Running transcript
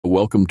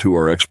welcome to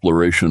our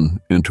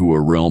exploration into a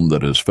realm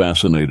that has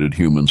fascinated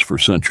humans for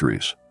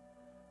centuries,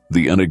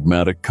 the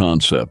enigmatic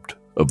concept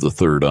of the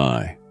third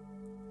eye.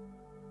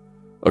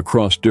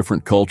 Across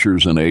different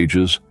cultures and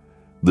ages,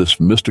 this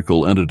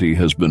mystical entity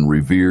has been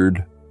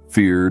revered,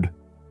 feared,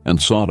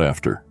 and sought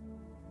after.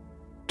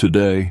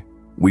 Today,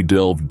 we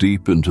delve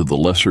deep into the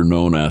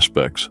lesser-known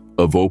aspects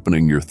of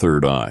opening your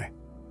third eye,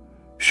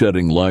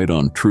 shedding light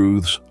on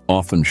truths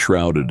often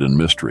shrouded in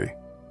mystery.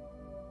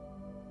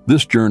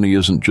 This journey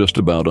isn't just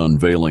about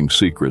unveiling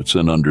secrets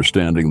and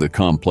understanding the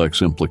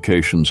complex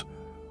implications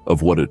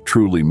of what it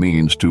truly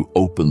means to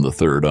open the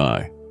third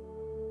eye.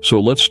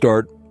 So let's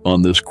start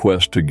on this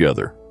quest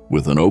together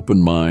with an open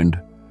mind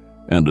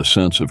and a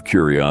sense of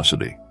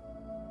curiosity,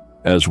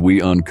 as we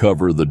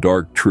uncover the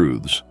dark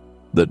truths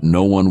that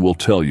no one will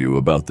tell you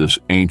about this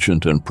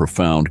ancient and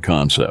profound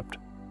concept.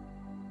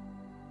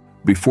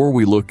 Before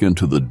we look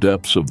into the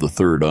depths of the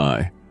third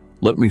eye,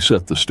 let me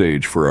set the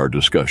stage for our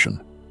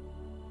discussion.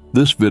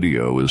 This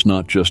video is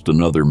not just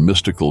another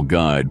mystical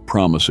guide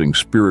promising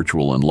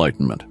spiritual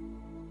enlightenment.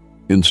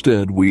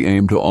 Instead, we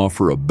aim to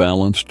offer a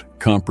balanced,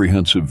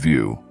 comprehensive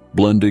view,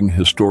 blending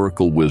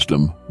historical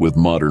wisdom with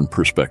modern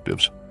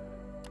perspectives.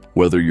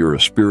 Whether you're a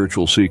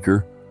spiritual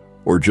seeker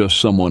or just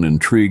someone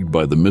intrigued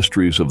by the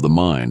mysteries of the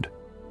mind,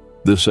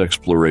 this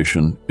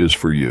exploration is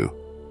for you.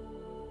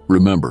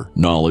 Remember,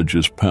 knowledge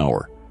is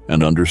power,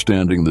 and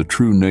understanding the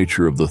true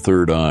nature of the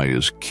third eye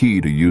is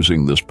key to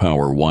using this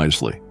power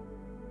wisely.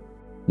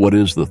 What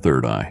is the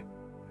third eye?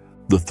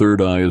 The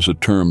third eye is a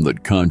term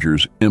that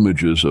conjures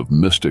images of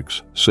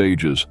mystics,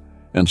 sages,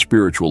 and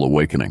spiritual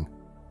awakening.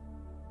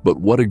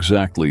 But what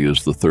exactly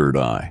is the third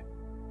eye?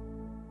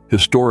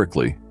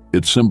 Historically,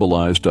 it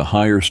symbolized a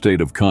higher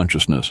state of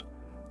consciousness,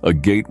 a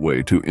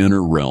gateway to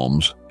inner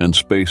realms and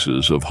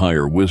spaces of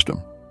higher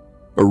wisdom.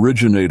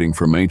 Originating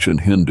from ancient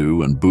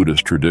Hindu and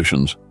Buddhist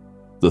traditions,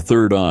 the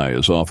third eye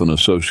is often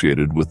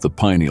associated with the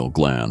pineal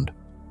gland,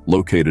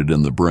 located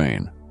in the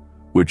brain,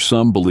 which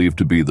some believe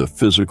to be the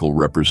physical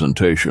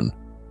representation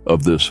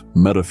of this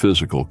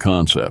metaphysical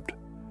concept.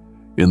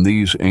 In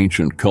these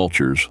ancient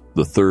cultures,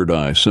 the third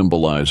eye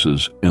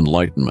symbolizes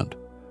enlightenment,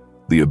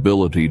 the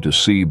ability to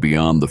see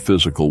beyond the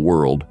physical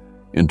world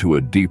into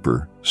a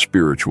deeper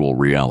spiritual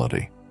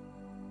reality.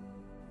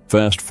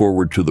 Fast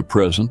forward to the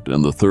present,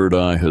 and the third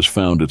eye has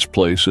found its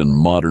place in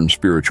modern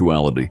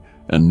spirituality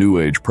and New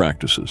Age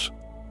practices.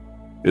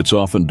 It's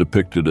often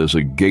depicted as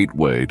a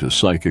gateway to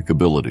psychic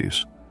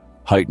abilities,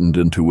 heightened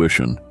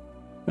intuition,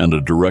 and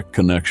a direct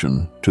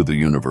connection to the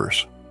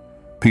universe.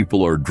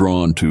 People are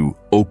drawn to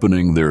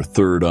opening their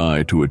third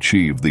eye to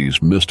achieve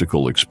these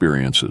mystical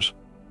experiences.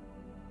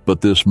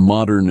 But this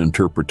modern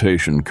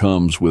interpretation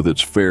comes with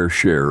its fair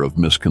share of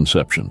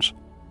misconceptions.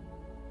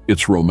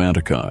 It's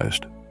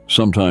romanticized,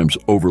 sometimes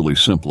overly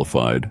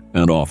simplified,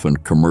 and often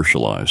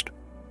commercialized,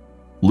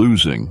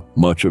 losing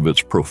much of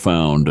its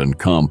profound and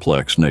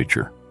complex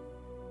nature.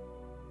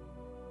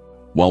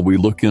 While we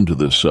look into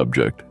this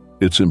subject,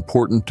 it's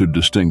important to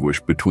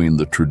distinguish between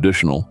the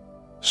traditional,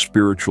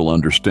 spiritual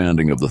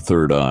understanding of the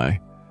third eye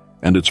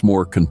and its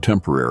more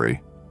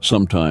contemporary,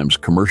 sometimes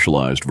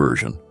commercialized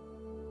version.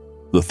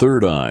 The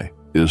third eye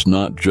is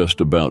not just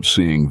about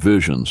seeing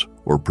visions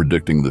or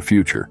predicting the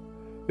future.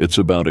 It's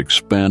about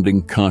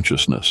expanding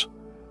consciousness,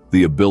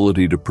 the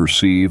ability to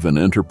perceive and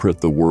interpret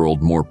the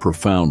world more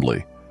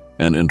profoundly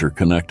and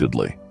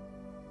interconnectedly.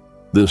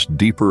 This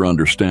deeper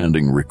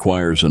understanding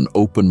requires an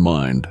open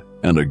mind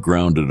and a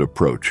grounded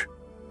approach,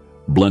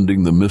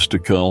 blending the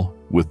mystical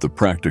with the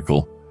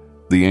practical,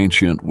 the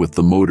ancient with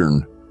the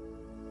modern.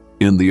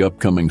 In the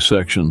upcoming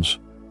sections,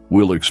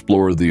 we'll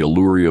explore the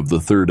allure of the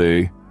third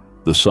eye,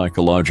 the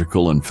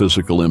psychological and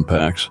physical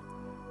impacts,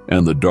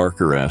 and the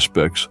darker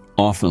aspects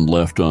often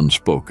left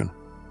unspoken.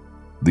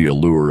 The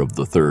allure of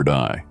the third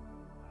eye.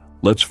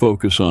 Let's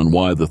focus on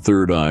why the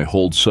third eye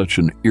holds such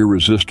an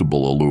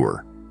irresistible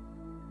allure.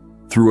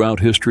 Throughout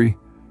history,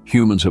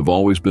 humans have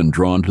always been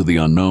drawn to the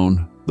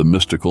unknown, the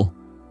mystical,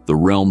 the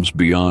realms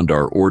beyond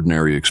our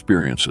ordinary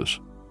experiences.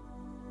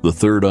 The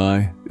third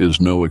eye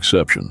is no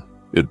exception.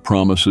 It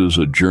promises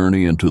a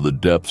journey into the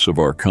depths of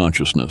our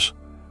consciousness,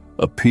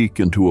 a peek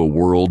into a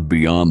world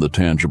beyond the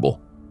tangible.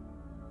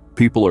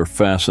 People are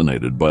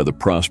fascinated by the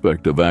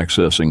prospect of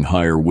accessing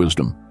higher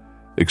wisdom,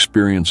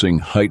 experiencing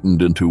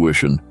heightened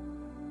intuition,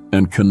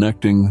 and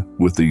connecting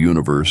with the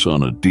universe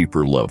on a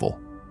deeper level.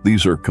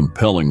 These are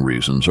compelling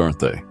reasons, aren't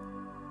they?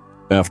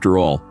 After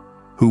all,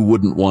 who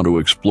wouldn't want to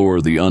explore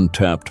the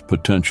untapped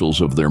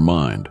potentials of their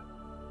mind?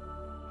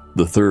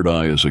 The third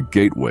eye is a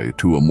gateway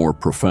to a more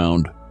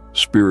profound,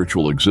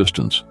 spiritual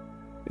existence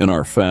in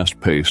our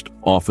fast-paced,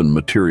 often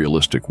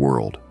materialistic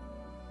world.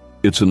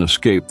 It's an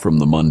escape from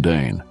the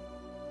mundane,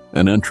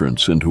 an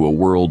entrance into a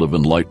world of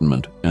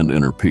enlightenment and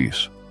inner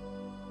peace.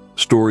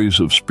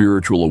 Stories of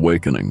spiritual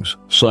awakenings,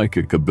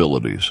 psychic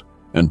abilities,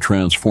 and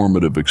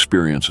transformative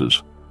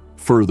experiences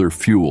further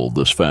fuel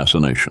this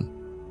fascination.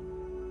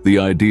 The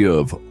idea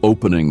of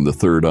opening the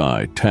third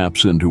eye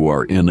taps into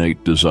our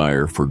innate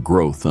desire for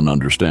growth and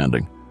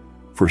understanding,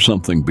 for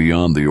something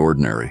beyond the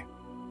ordinary.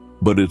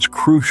 But it's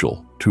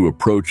crucial to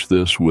approach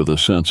this with a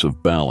sense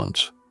of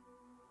balance.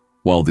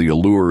 While the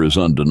allure is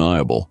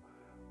undeniable,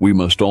 we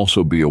must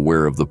also be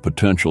aware of the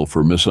potential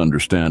for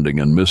misunderstanding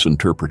and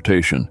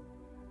misinterpretation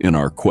in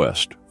our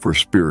quest for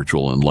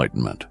spiritual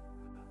enlightenment.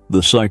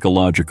 The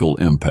psychological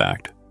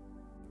impact.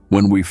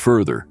 When we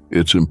further,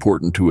 it's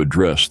important to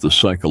address the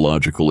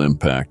psychological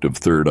impact of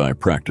third eye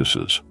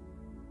practices.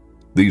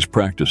 These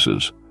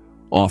practices,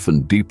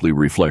 often deeply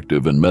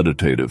reflective and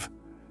meditative,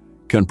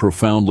 can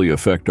profoundly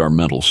affect our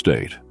mental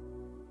state.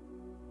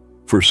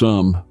 For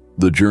some,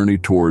 the journey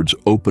towards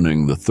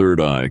opening the third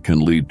eye can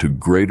lead to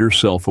greater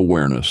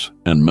self-awareness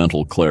and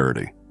mental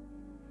clarity.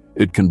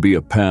 It can be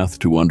a path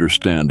to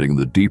understanding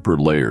the deeper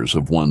layers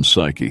of one's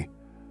psyche,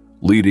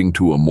 leading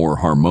to a more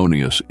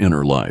harmonious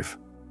inner life.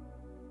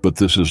 But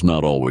this is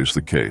not always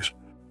the case.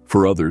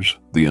 For others,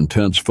 the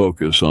intense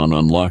focus on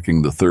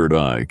unlocking the third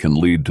eye can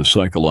lead to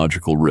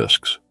psychological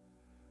risks.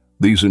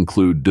 These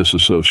include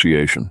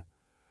disassociation,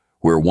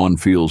 where one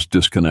feels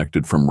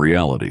disconnected from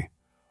reality,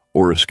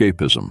 or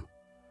escapism,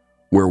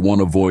 where one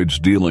avoids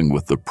dealing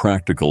with the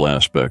practical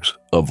aspects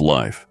of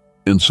life.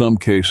 In some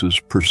cases,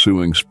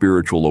 pursuing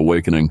spiritual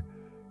awakening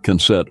can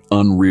set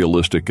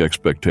unrealistic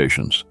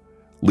expectations,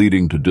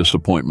 leading to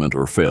disappointment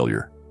or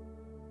failure.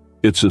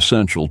 It's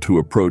essential to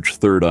approach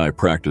third eye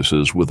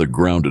practices with a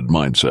grounded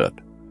mindset,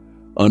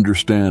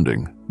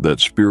 understanding that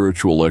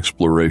spiritual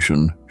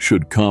exploration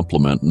should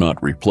complement,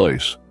 not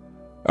replace,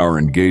 our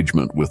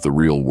engagement with the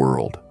real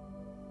world.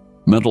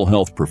 Mental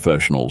health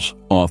professionals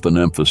often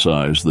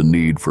emphasize the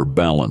need for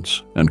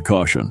balance and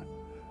caution,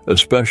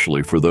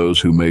 especially for those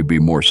who may be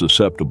more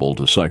susceptible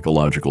to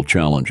psychological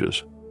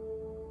challenges.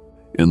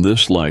 In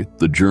this light,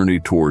 the journey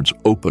towards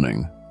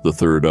opening the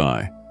third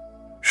eye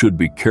should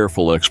be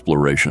careful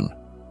exploration,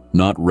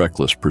 not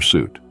reckless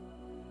pursuit.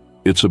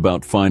 It's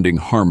about finding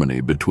harmony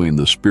between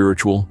the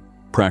spiritual,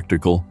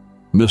 practical,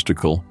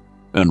 mystical,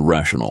 and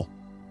rational.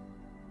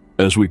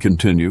 As we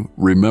continue,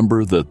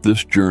 remember that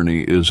this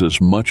journey is as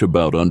much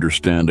about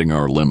understanding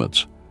our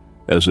limits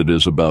as it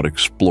is about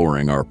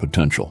exploring our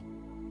potential.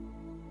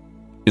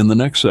 In the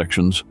next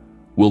sections,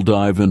 we'll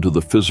dive into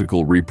the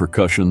physical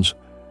repercussions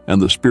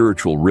and the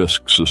spiritual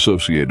risks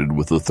associated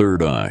with the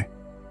third eye,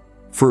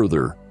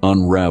 further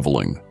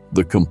unraveling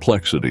the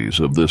complexities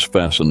of this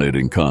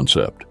fascinating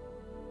concept.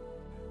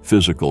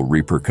 Physical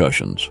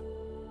repercussions.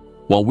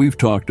 While we've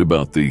talked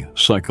about the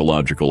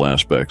psychological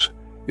aspects,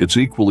 it's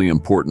equally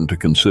important to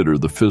consider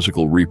the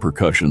physical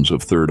repercussions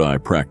of third eye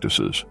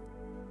practices.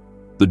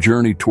 The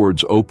journey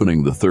towards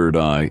opening the third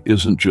eye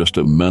isn't just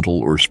a mental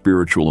or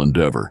spiritual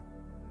endeavor.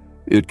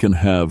 It can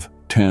have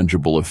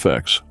tangible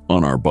effects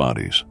on our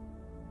bodies.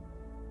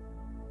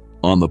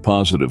 On the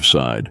positive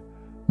side,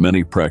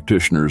 many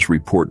practitioners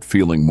report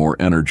feeling more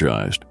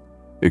energized,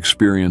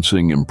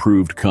 experiencing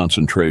improved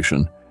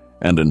concentration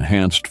and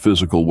enhanced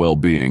physical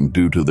well-being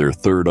due to their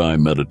third eye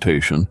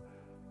meditation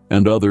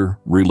and other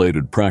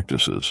related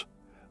practices.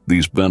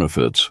 These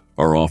benefits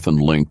are often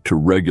linked to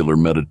regular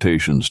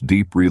meditation's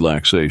deep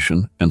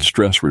relaxation and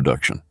stress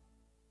reduction.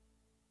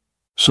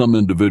 Some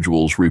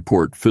individuals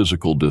report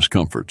physical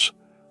discomforts,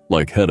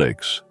 like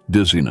headaches,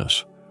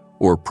 dizziness,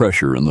 or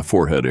pressure in the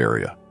forehead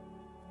area,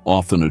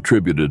 often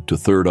attributed to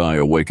third eye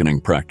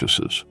awakening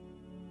practices.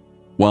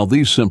 While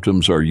these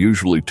symptoms are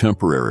usually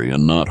temporary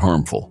and not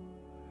harmful,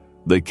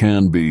 they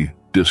can be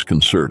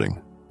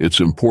disconcerting. It's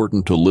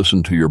important to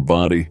listen to your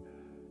body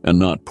and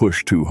not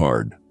push too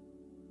hard.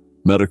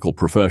 Medical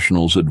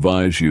professionals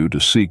advise you to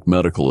seek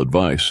medical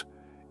advice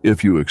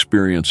if you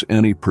experience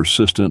any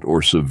persistent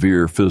or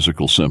severe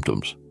physical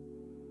symptoms.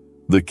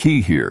 The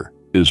key here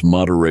is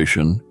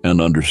moderation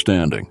and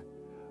understanding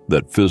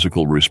that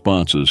physical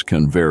responses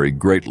can vary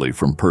greatly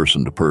from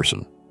person to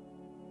person.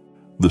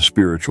 The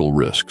spiritual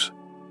risks.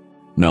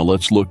 Now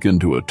let's look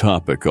into a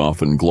topic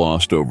often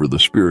glossed over: the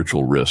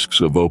spiritual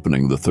risks of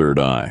opening the third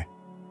eye.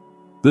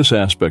 This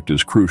aspect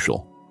is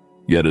crucial,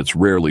 yet it's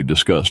rarely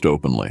discussed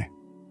openly.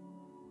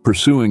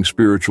 Pursuing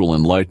spiritual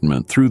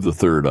enlightenment through the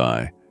third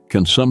eye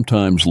can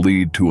sometimes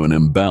lead to an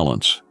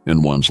imbalance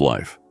in one's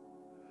life.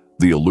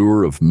 The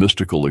allure of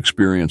mystical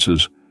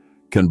experiences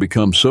can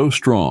become so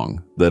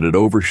strong that it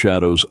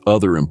overshadows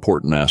other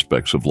important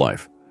aspects of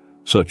life,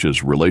 such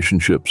as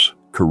relationships,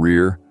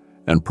 career,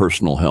 and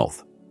personal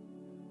health.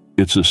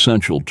 It's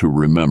essential to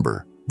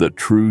remember that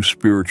true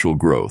spiritual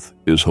growth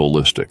is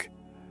holistic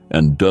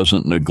and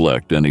doesn't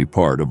neglect any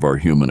part of our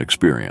human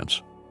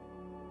experience.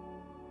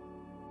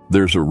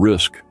 There's a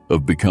risk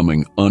of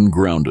becoming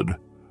ungrounded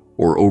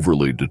or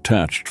overly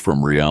detached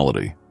from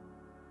reality.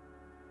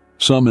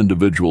 Some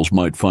individuals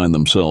might find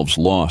themselves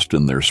lost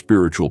in their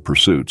spiritual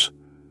pursuits,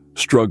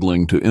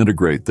 struggling to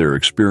integrate their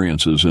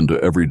experiences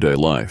into everyday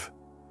life.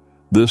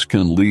 This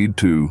can lead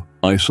to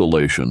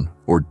isolation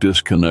or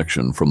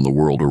disconnection from the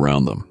world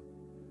around them.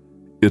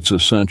 It's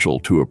essential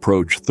to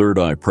approach third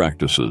eye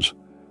practices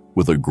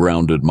with a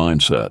grounded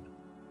mindset,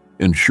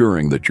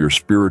 ensuring that your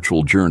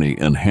spiritual journey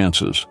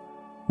enhances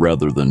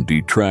rather than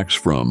detracts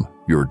from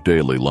your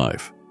daily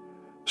life.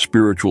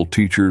 Spiritual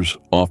teachers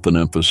often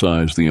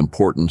emphasize the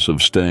importance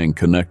of staying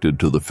connected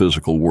to the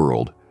physical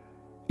world,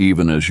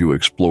 even as you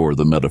explore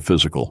the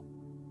metaphysical.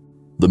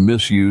 The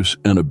misuse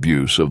and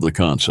abuse of the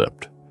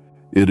concept.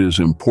 It is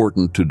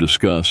important to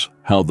discuss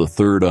how the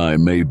third eye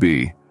may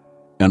be,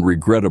 and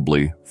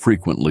regrettably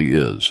frequently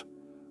is,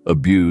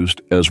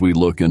 abused as we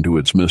look into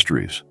its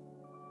mysteries.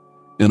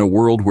 In a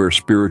world where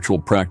spiritual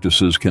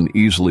practices can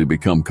easily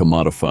become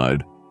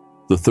commodified,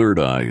 the third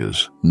eye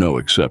is no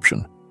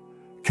exception.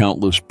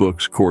 Countless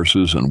books,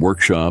 courses, and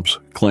workshops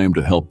claim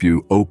to help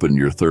you open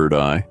your third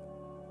eye,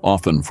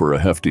 often for a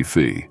hefty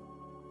fee.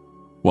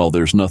 While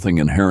there's nothing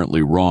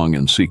inherently wrong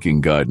in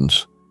seeking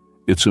guidance,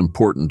 it's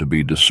important to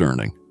be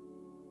discerning.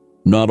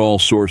 Not all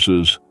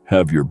sources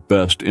have your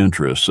best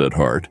interests at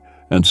heart,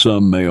 and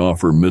some may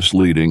offer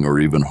misleading or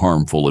even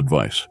harmful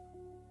advice.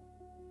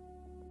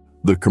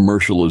 The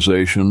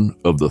commercialization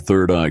of the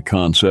third eye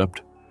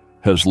concept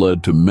has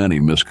led to many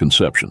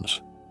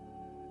misconceptions.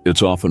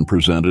 It's often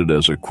presented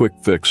as a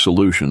quick-fix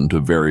solution to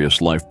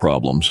various life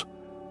problems,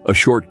 a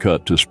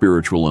shortcut to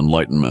spiritual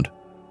enlightenment,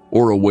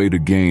 or a way to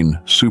gain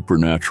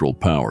supernatural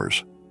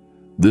powers.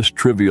 This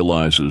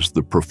trivializes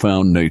the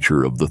profound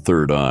nature of the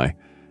third eye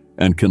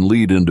and can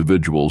lead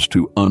individuals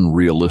to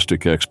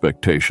unrealistic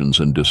expectations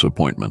and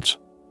disappointments.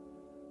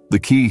 The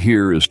key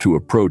here is to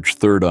approach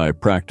third eye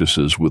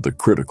practices with a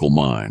critical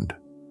mind.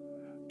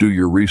 Do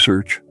your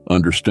research,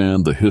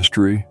 understand the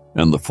history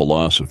and the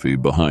philosophy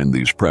behind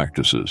these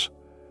practices,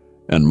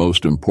 and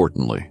most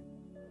importantly,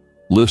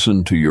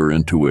 listen to your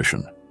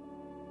intuition.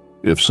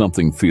 If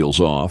something feels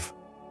off,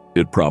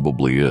 it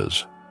probably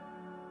is.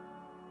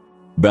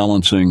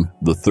 Balancing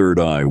the third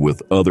eye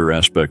with other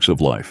aspects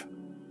of life.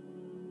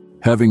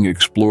 Having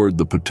explored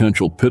the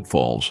potential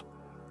pitfalls,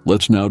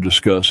 let's now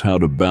discuss how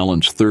to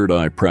balance third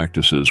eye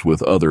practices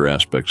with other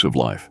aspects of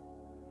life.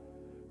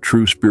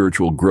 True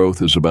spiritual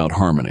growth is about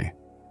harmony,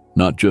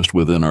 not just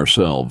within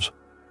ourselves,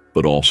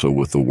 but also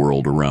with the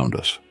world around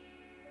us.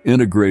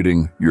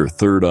 Integrating your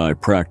third eye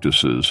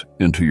practices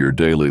into your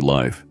daily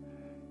life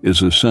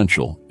is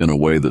essential in a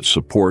way that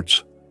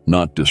supports,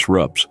 not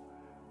disrupts,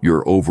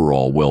 your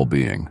overall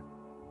well-being.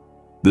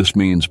 This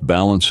means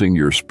balancing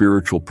your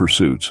spiritual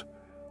pursuits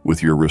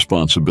with your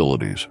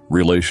responsibilities,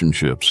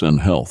 relationships,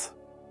 and health.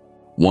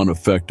 One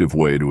effective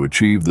way to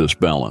achieve this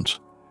balance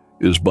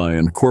is by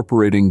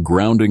incorporating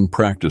grounding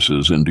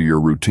practices into your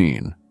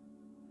routine.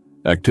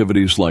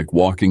 Activities like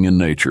walking in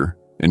nature,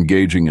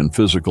 engaging in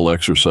physical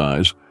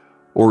exercise,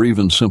 or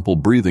even simple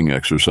breathing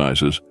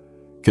exercises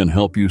can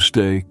help you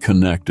stay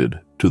connected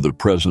to the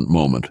present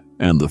moment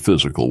and the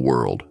physical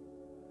world.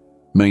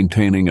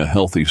 Maintaining a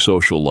healthy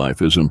social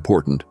life is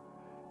important,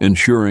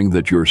 ensuring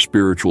that your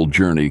spiritual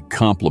journey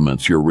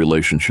complements your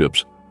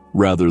relationships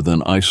rather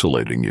than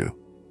isolating you.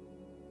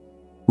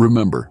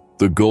 Remember,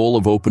 the goal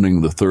of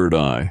opening the third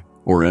eye,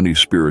 or any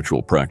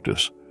spiritual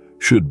practice,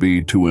 should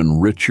be to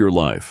enrich your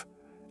life,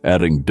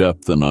 adding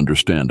depth and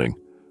understanding,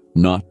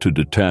 not to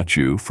detach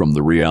you from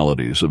the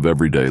realities of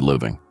everyday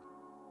living.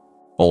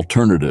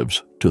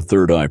 Alternatives to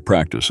third eye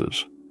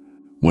practices.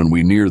 When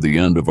we near the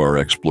end of our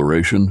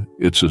exploration,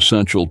 it's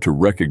essential to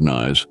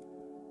recognize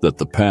that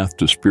the path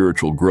to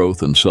spiritual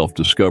growth and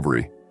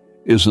self-discovery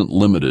isn't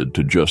limited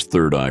to just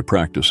third eye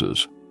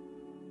practices.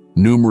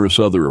 Numerous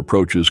other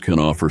approaches can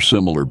offer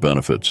similar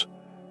benefits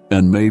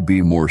and may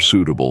be more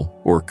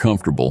suitable or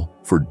comfortable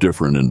for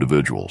different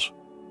individuals.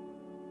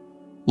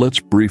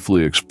 Let's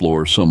briefly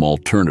explore some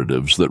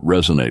alternatives that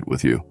resonate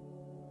with you.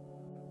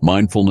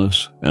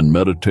 Mindfulness and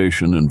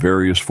meditation in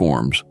various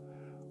forms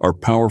are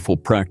powerful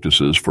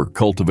practices for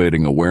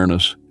cultivating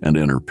awareness and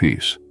inner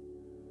peace.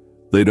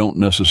 They don't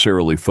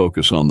necessarily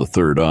focus on the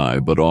third eye,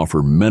 but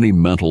offer many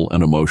mental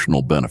and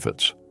emotional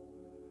benefits.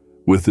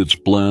 With its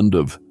blend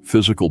of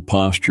physical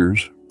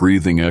postures,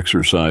 breathing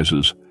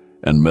exercises,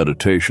 and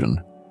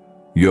meditation,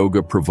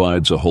 yoga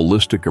provides a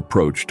holistic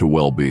approach to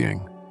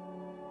well-being.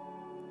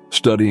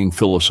 Studying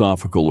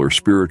philosophical or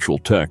spiritual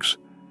texts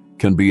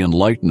can be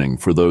enlightening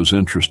for those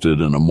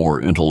interested in a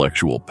more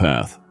intellectual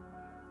path.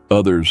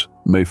 Others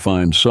may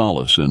find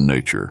solace in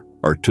nature,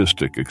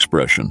 artistic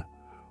expression,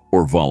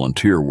 or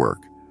volunteer work,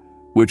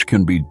 which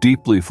can be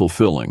deeply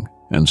fulfilling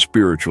and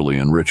spiritually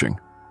enriching.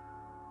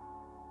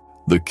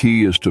 The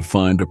key is to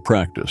find a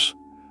practice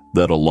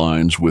that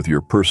aligns with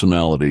your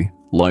personality,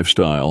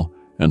 lifestyle,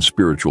 and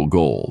spiritual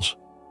goals.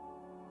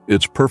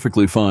 It's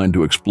perfectly fine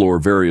to explore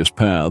various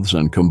paths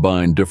and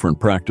combine different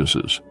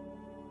practices.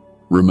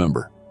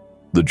 Remember,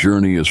 the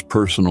journey is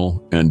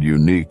personal and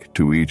unique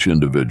to each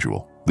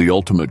individual. The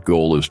ultimate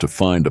goal is to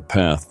find a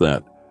path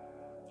that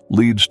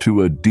leads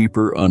to a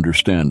deeper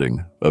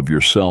understanding of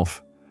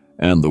yourself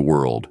and the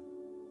world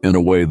in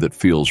a way that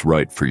feels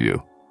right for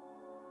you.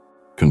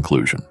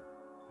 Conclusion.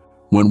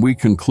 When we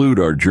conclude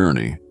our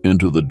journey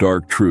into the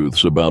dark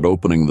truths about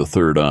opening the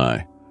third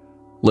eye,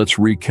 let's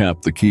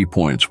recap the key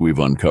points we've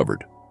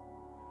uncovered.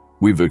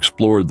 We've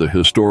explored the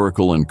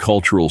historical and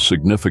cultural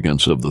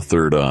significance of the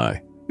third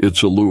eye,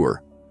 its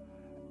allure,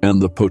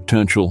 and the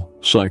potential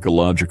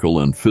psychological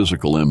and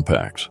physical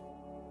impacts.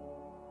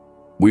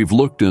 We've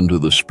looked into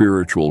the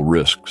spiritual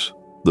risks,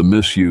 the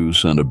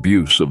misuse and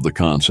abuse of the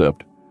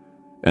concept,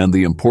 and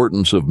the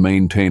importance of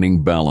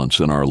maintaining balance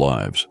in our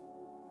lives.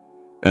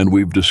 And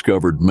we've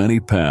discovered many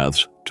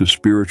paths to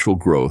spiritual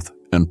growth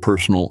and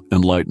personal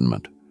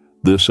enlightenment.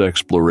 This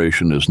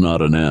exploration is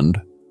not an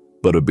end,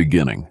 but a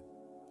beginning,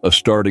 a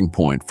starting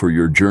point for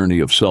your journey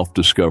of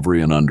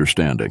self-discovery and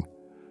understanding.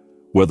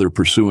 Whether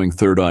pursuing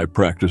third eye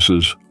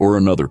practices or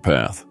another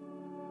path,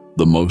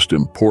 the most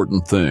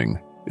important thing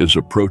is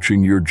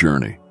approaching your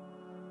journey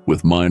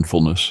with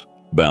mindfulness,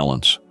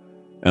 balance,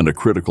 and a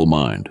critical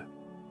mind.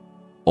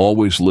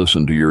 Always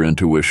listen to your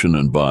intuition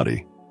and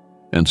body,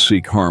 and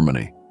seek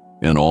harmony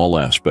in all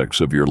aspects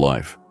of your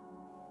life.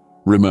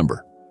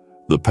 Remember,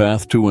 the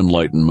path to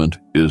enlightenment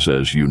is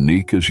as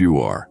unique as you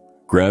are.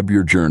 Grab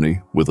your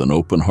journey with an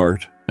open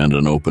heart and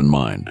an open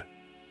mind.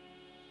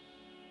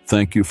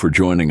 Thank you for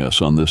joining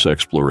us on this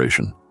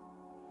exploration.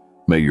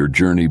 May your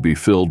journey be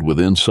filled with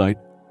insight,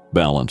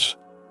 balance,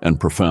 and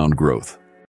profound growth.